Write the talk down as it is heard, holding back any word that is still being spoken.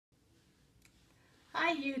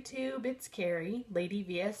Hi YouTube, it's Carrie, Lady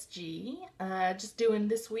VSG. Just doing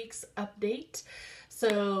this week's update.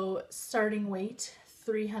 So starting weight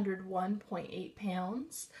 301.8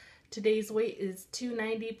 pounds. Today's weight is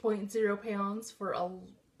 290.0 pounds for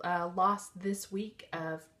a loss this week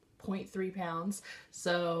of 0.3 pounds.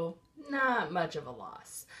 So not much of a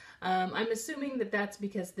loss. I'm assuming that that's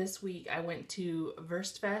because this week I went to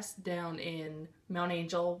Zipfizz down in Mount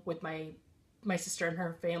Angel with my sister and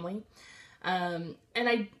her family. And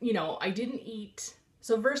I didn't eat.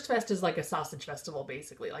 So Zipfizz is like a sausage festival,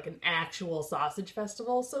 basically, like an actual sausage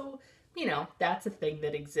festival. So, that's a thing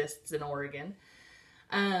that exists in Oregon.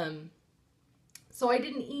 So I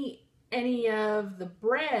didn't eat any of the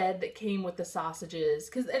bread that came with the sausages,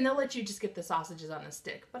 and they'll let you just get the sausages on a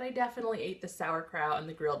stick, but I definitely ate the sauerkraut and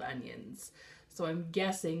the grilled onions. So I'm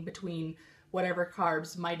guessing between whatever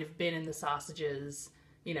carbs might have been in the sausages,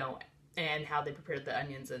 and how they prepared the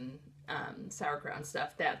onions and sauerkraut and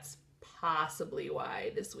stuff, that's possibly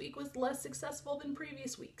why this week was less successful than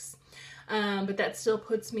previous weeks. But that still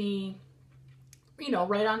puts me,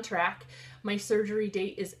 right on track. My surgery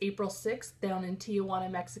date is April 6th down in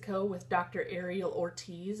Tijuana, Mexico with Dr. Ariel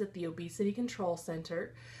Ortiz at the Obesity Control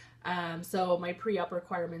Center. So my pre-op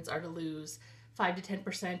requirements are to lose 5 to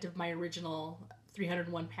 10% of my original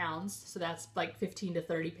 301 pounds. So that's like 15 to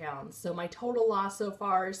 30 pounds. So my total loss so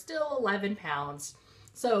far is still 11 pounds.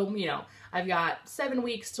 So, I've got 7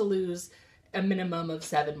 weeks to lose a minimum of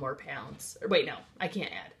 7 more pounds. Or wait, no, I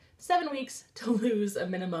can't add. 7 weeks to lose a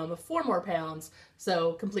minimum of 4 more pounds.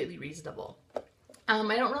 So completely reasonable. I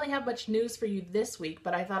don't really have much news for you this week,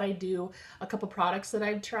 but I thought I'd do a couple products that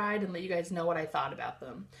I've tried and let you guys know what I thought about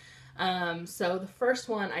them. So the first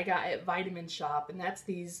one I got at Vitamin Shop, and that's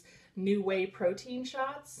these new Whey protein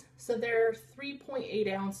shots. So they're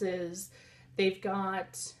 3.8 ounces. They've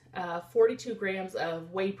got 42 grams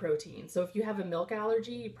of whey protein. So if you have a milk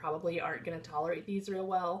allergy, you probably aren't going to tolerate these real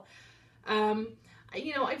well.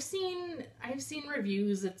 I've seen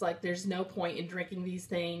reviews. It's like there's no point in drinking these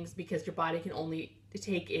things because your body can only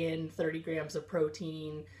take in 30 grams of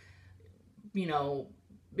protein, in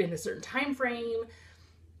a certain time frame.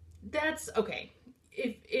 That's okay.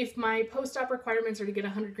 If my post-op requirements are to get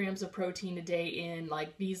 100 grams of protein a day in,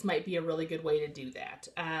 like, these might be a really good way to do that.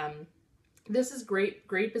 This is grape.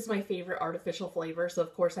 Grape is my favorite artificial flavor, so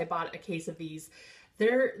of course I bought a case of these.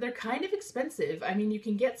 They're kind of expensive. I mean, you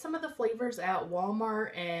can get some of the flavors at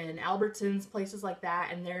Walmart and Albertsons, places like that,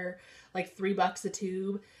 and they're like $3 a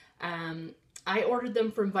tube. I ordered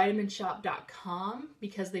them from vitaminshop.com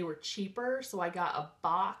because they were cheaper, so I got a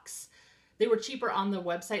box. They were cheaper on the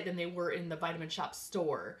website than they were in the Vitamin Shop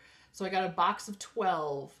store. So I got a box of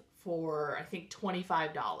 12 for, I think,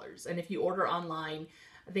 $25. And if you order online,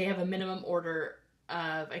 they have a minimum order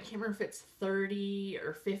of, I can't remember if it's 30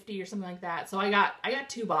 or 50 or something like that. So I got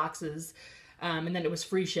 2 boxes, and then it was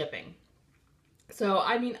free shipping. So,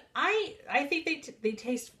 I mean, I think they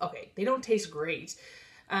taste, okay, they don't taste great,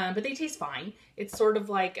 but they taste fine. It's sort of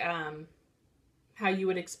like how you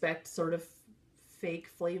would expect sort of fake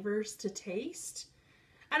flavors to taste.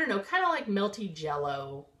 I don't know, kind of like melty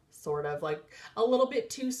jello, sort of, like a little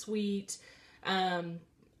bit too sweet. And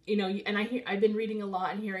I've been reading a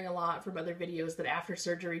lot and hearing a lot from other videos that after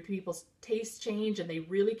surgery, people's tastes change and they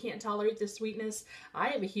really can't tolerate the sweetness. I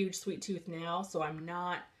have a huge sweet tooth now, so I don't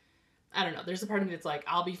know. There's a part of me that's like,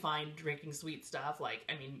 I'll be fine drinking sweet stuff. Like,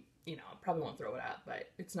 I mean, I probably won't throw it up,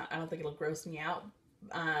 but I don't think it'll gross me out.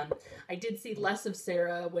 I did see less of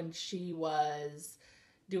Sarah when she was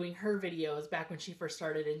doing her videos back when she first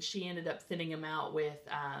started, and she ended up thinning them out with,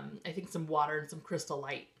 I think, some water and some Crystal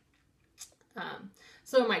Light.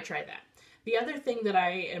 So I might try that. The other thing that I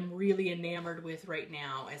am really enamored with right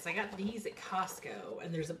now is I got these at Costco,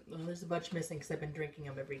 and there's a bunch missing because I've been drinking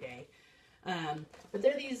them every day. But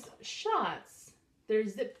they're these shots. They're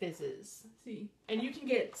Zipfizzes. See, and you can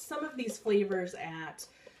get some of these flavors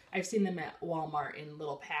I've seen them at Walmart in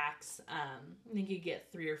little packs. I think you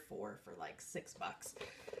get 3 or 4 for like $6.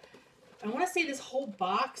 I want to say this whole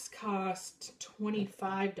box cost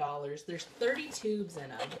 $25. There's 30 tubes in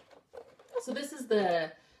them. So this is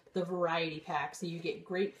the variety pack. So you get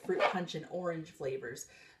grapefruit punch and orange flavors.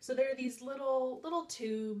 So there are these little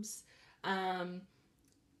tubes, and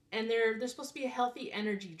they're supposed to be a healthy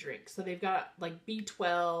energy drink. So they've got like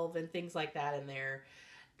B12 and things like that in there.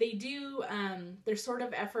 They do, they're sort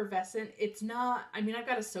of effervescent. It's not, I mean, I've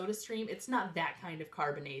got a Soda Stream. It's not that kind of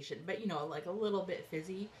carbonation, but like a little bit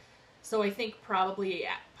fizzy. So I think probably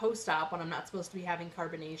at post-op, when I'm not supposed to be having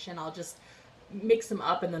carbonation, I'll just mix them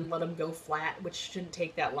up and then let them go flat, which shouldn't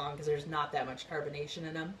take that long because there's not that much carbonation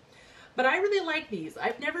in them. But I really like these.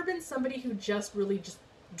 I've never been somebody who just really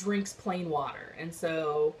drinks plain water. And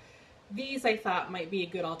so these I thought might be a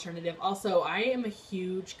good alternative. Also, I am a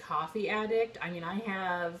huge coffee addict. I mean, I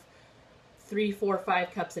have 3, 4,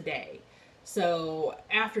 5 cups a day. So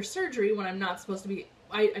after surgery, when I'm not supposed to be,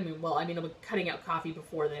 I'm cutting out coffee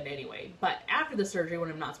before then anyway. But after the surgery, when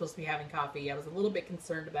I'm not supposed to be having coffee, I was a little bit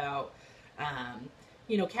concerned about,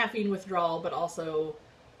 caffeine withdrawal, but also,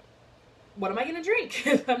 what am I going to drink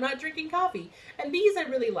if I'm not drinking coffee? And these I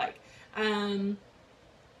really like.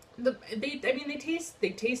 They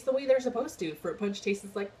taste the way they're supposed to. Fruit punch tastes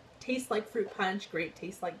like fruit punch. Grape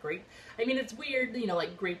tastes like grape. I mean, it's weird,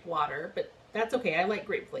 like grape water, but that's okay. I like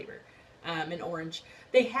grape flavor. And orange.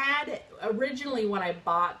 They had, originally when I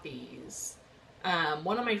bought these,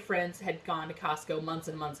 one of my friends had gone to Costco months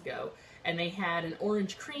and months ago, and they had an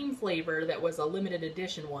orange cream flavor that was a limited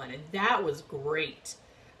edition one, and that was great.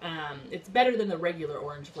 It's better than the regular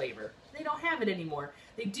orange flavor. They don't have it anymore.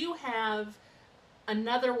 They do have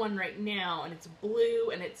another one right now, and it's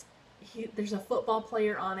blue, and there's a football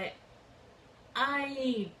player on it.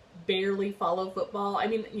 I barely follow football. I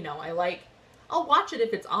mean, I'll watch it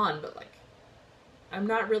if it's on, but I'm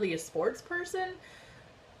not really a sports person.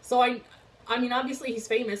 So I mean, obviously he's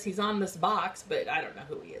famous. He's on this box, but I don't know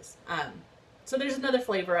who he is. So there's another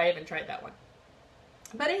flavor. I haven't tried that one.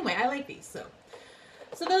 But anyway, I like these.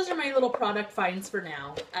 So those are my little product finds for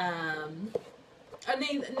now. And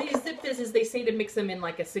these Zipfizzes, they say to mix them in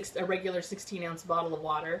like a regular 16-ounce bottle of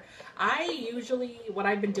water. What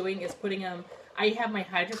I've been doing is putting them, I have my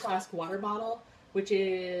Hydro Flask water bottle, which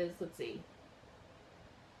is, let's see,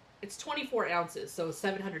 it's 24 ounces, so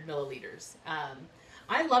 700 milliliters.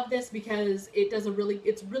 I love this because it's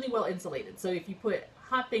really well insulated. So if you put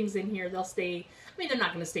hot things in here, they'll stay, they're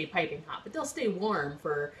not going to stay piping hot, but they'll stay warm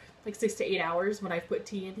for like 6 to 8 hours when I've put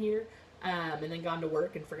tea in here, and then gone to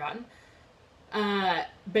work and forgotten. But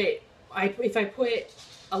if I put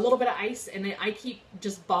a little bit of ice, and I keep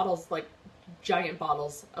just bottles, like giant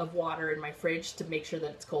bottles of water in my fridge to make sure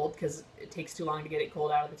that it's cold, because it takes too long to get it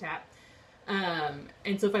cold out of the tap.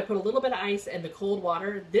 And so if I put a little bit of ice and the cold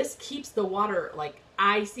water, this keeps the water like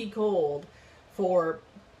icy cold for,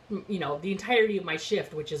 the entirety of my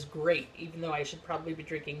shift, which is great, even though I should probably be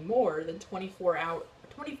drinking more than 24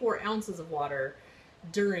 ounces of water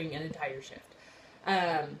during an entire shift.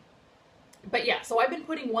 But yeah, so I've been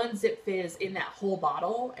putting one Zipfizz in that whole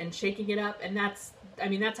bottle and shaking it up, and that's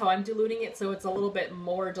how I'm diluting it, so it's a little bit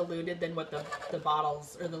more diluted than what the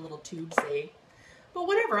bottles or the little tubes say. But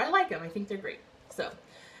whatever, I like them. I think they're great. So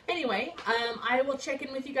anyway, I will check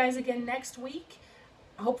in with you guys again next week.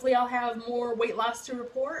 Hopefully I'll have more weight loss to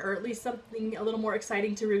report, or at least something a little more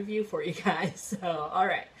exciting to review for you guys. So, all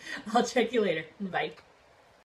right. I'll check you later. Bye.